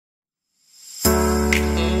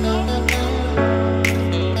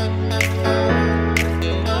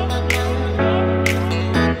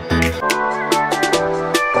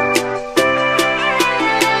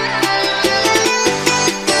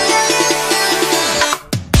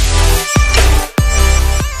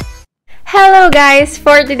Hello guys!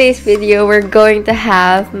 For today's video, we're going to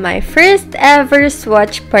have my first ever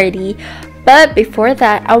swatch party. But before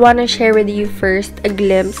that, I want to share with you first a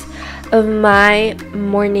glimpse of my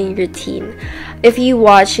morning routine. If you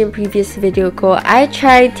watched in previous video ko, I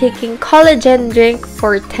tried taking collagen drink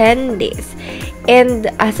for 10 days. And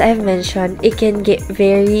as I've mentioned, it can get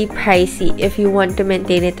very pricey if you want to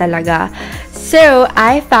maintain it talaga. So,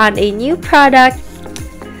 I found a new product.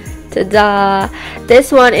 Tada!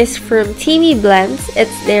 This one is from Teamy Blends.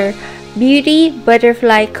 It's their Beauty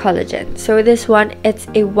Butterfly Collagen. So this one, it's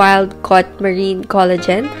a wild-caught marine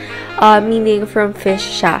collagen, meaning from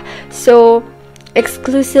fish siya. So,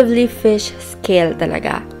 exclusively fish scale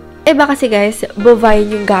talaga. Iba kasi guys, bovine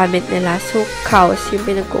yung gamit nila. So, cows yung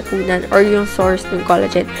pinagkukunan or yung source ng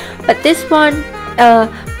collagen. But this one,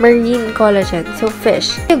 marine collagen. So,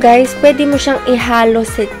 fish. So, guys, pwede mo siyang ihalo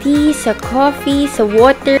sa tea, sa coffee, sa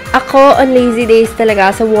water. Ako, on lazy days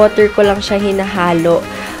talaga, sa water ko lang siya hinahalo.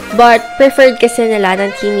 But, preferred kasi nila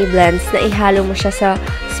ng Teamy Blends na ihalo mo siya sa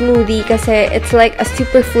smoothie kasi it's like a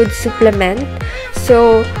superfood supplement.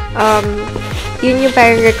 So, yun yung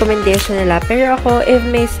parang recommendation nila. Pero ako, if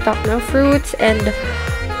may stock ng fruits and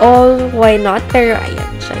all, why not? Pero,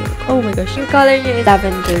 ayan siya. Oh my gosh. Yung color niya is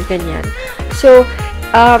lavender, ganyan. So,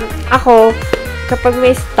 ako, kapag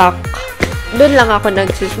may stock, doon lang ako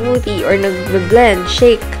nagsusmoothie or nag-blend,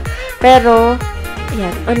 shake. Pero,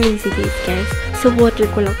 ayan, on lazy days, guys. So, water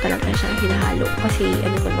ko lang talaga siya hinahalo. Kasi,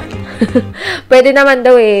 ano naman. Pwede naman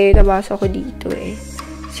daw eh. Nabasa ko dito eh.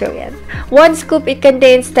 So, yan. 1 scoop, it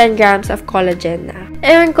contains 10 grams of collagen na.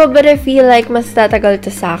 Ewan ko, but I feel like mas tatagal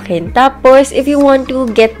to sa akin. Tapos, if you want to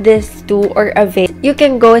get this too or avail, you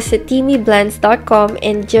can go sa teamyblends.com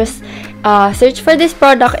and just search for this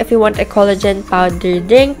product if you want a collagen powder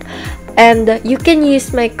drink. And you can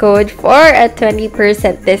use my code for a 20%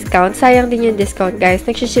 discount. Sayang din yung discount, guys.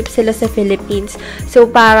 Nagsiship sila sa Philippines. So,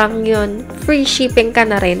 parang yun, free shipping ka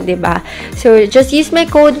na rin, diba? So, just use my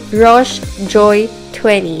code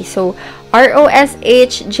ROSHJOY20. So,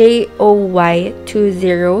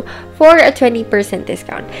 ROSHJOY20 for a 20%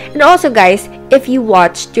 discount. And also, guys, if you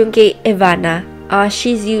watched yung kay Ivana,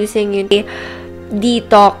 she's using yung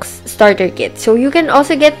detox starter kit. So, you can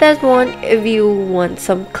also get that one if you want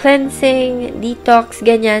some cleansing, detox,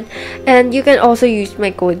 ganyan. And you can also use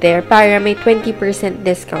my code there para may 20%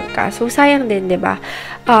 discount ka. So, sayang din, diba?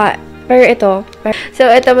 Pero ito.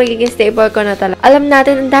 So, ito magiging staple ko na talaga. Alam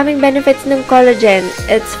natin, ang daming benefits ng collagen.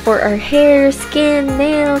 It's for our hair, skin,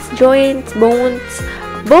 nails, joints, bones.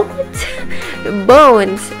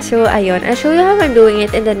 So, ayun. I'll show you how I'm doing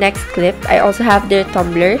it in the next clip. I also have their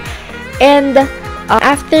tumbler. And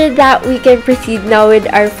after that, we can proceed now with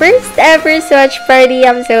our first ever swatch party.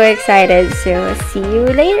 I'm so excited. So, see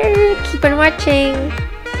you later. Keep on watching.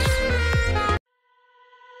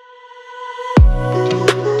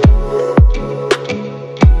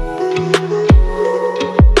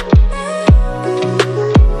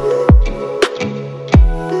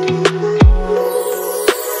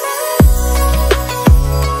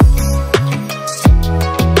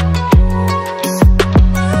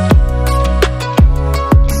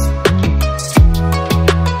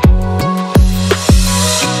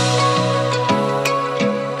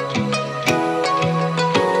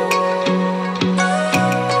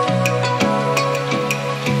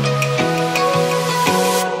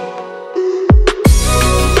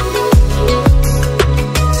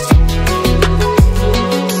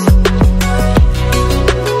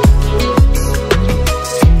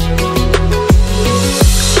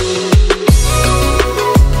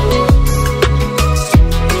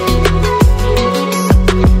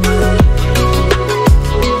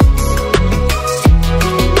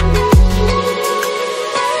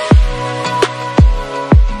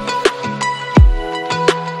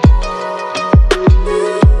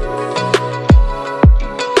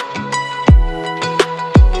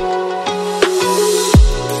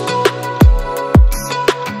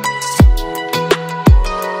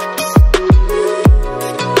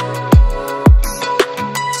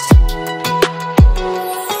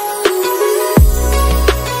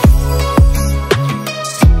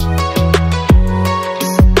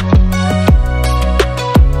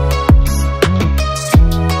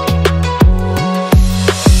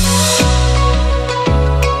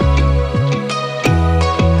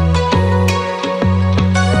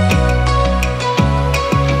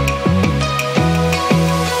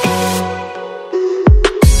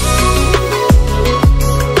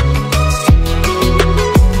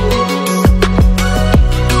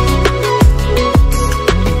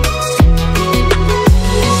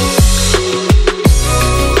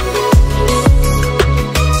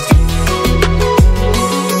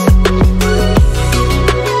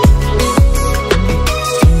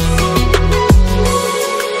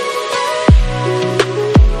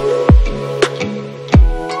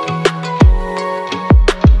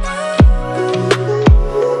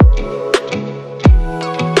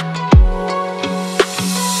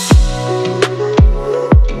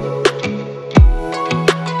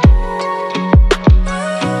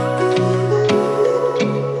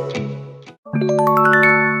 Today,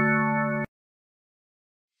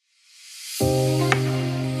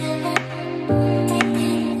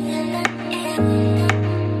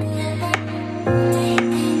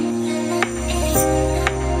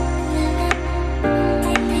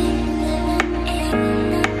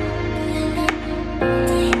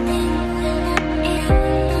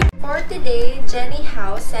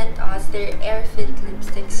 Jennyhouse sent us their airlift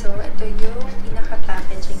lipstick. So, ito yung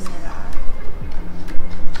pinaka-packaging nila.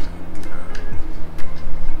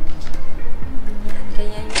 Yan,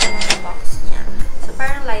 ganyan yung mga box niya. So,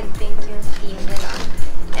 parang light pink yung theme nila.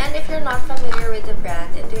 And if you're not familiar with the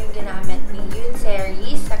brand, ito yung ginamit ni Yoon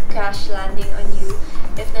Seri sa Crash Landing on You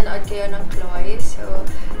if nanood kayo ng Chloe. So,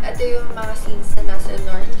 ito yung mga scenes na nasa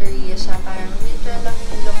North Korea siya. Parang neutral lang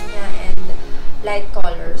yung look niya and light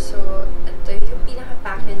color. So, ito yung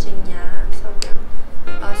pinaka-packaging niya. Sobrang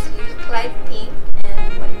sleek, light pink,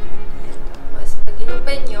 and white. Tapos, pag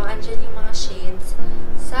in-open nyo, andyan yung mga shades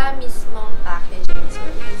sa mismong packaging. So,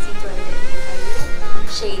 easy to identify yung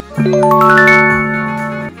shade.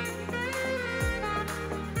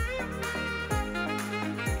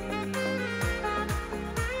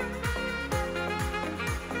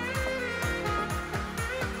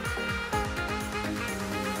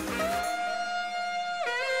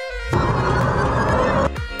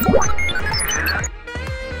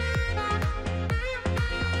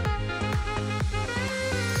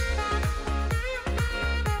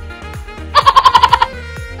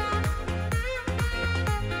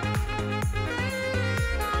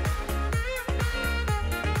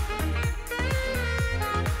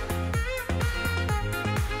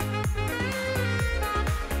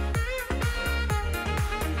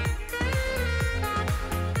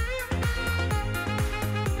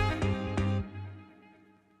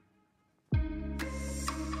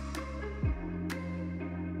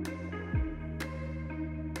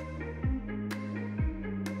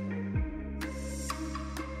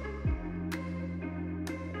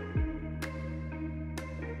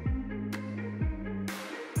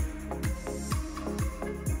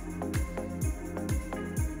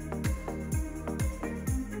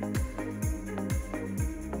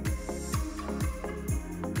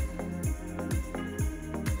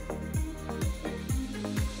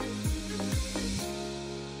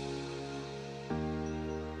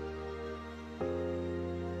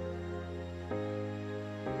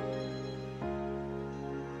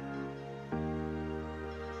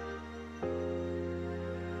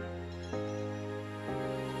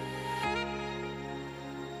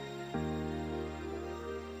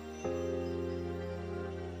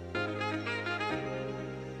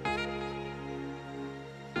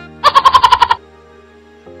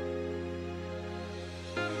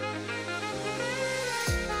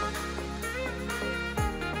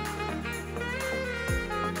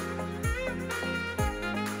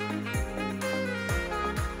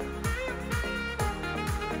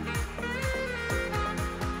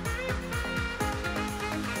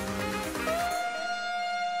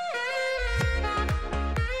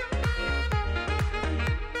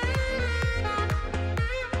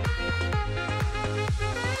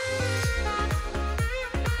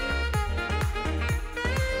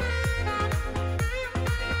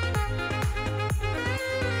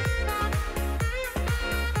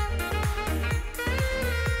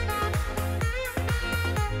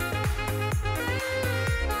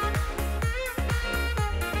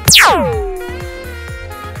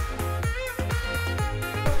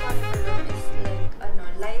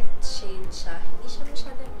 Light shade siya. Hindi siya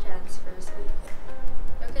masyadong transfer. So,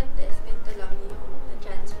 look at this. Ito lang yung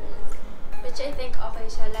na-transfer. Which I think okay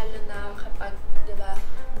siya. Lalo na kapag, diba,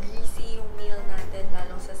 greasy yung meal natin.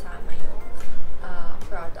 Lalong sasama yung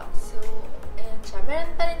product. So, ayan siya.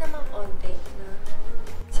 Meron pa rin namang onte na.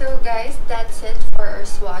 So, guys, that's it for our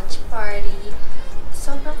swatch party.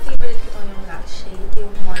 Sobrang favorite ko yung last shade.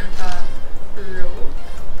 Yung Monica Road.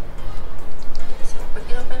 So, pag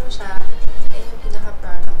inopen mo siya, ayun yung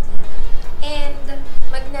pinaka-product niya. And,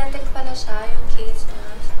 magnetic pala siya, yung case niya.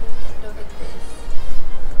 So, you can look at this.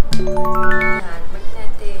 Ayan,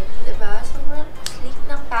 magnetic. Diba? Sobrang sleek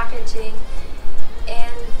ng packaging.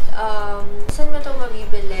 And, saan mo ito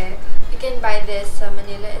mabibili? You can buy this sa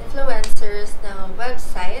Manila Influencers na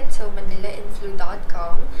website. So,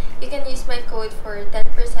 manilainflu.com. You can use my code for 10%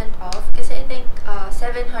 off. Kasi I think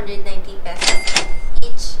 790 pesos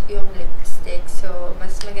each yung lipstick. So,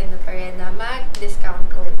 mas maganda pa rin na mag-discount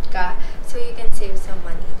code ka. So, you can save some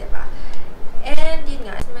money, diba? And, yun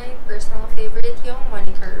nga, my personal favorite yung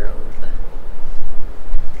Monica Robe.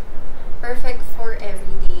 Perfect for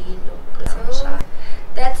everyday look lang siya.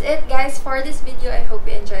 That's it, guys, for this video. I hope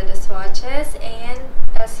you enjoyed the swatches. And,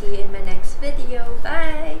 I'll see you in my next video.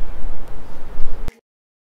 Bye!